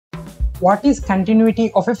what is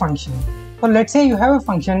continuity of a function. So let's say you have a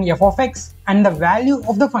function f of x and the value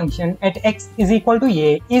of the function at x is equal to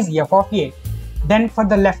a is f of a. Then for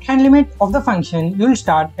the left hand limit of the function, you'll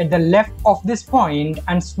start at the left of this point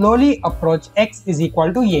and slowly approach x is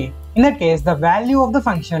equal to a. In that case, the value of the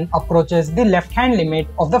function approaches the left hand limit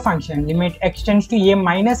of the function, limit x tends to a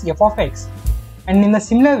minus f of x. And in the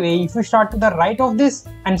similar way, if you start to the right of this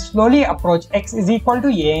and slowly approach x is equal to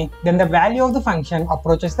a, then the value of the function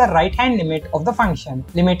approaches the right hand limit of the function,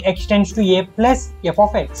 limit x tends to a plus f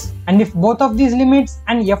of x. And if both of these limits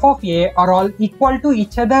and f of a are all equal to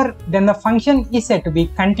each other, then the function is said to be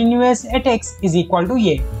continuous at x is equal to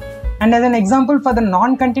a. And as an example for the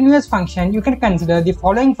non-continuous function, you can consider the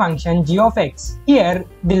following function g of x. Here,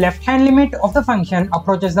 the left-hand limit of the function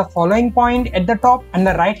approaches the following point at the top and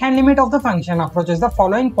the right-hand limit of the function approaches the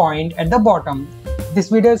following point at the bottom. If this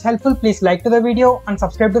video is helpful, please like to the video and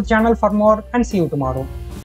subscribe to the channel for more, and see you tomorrow.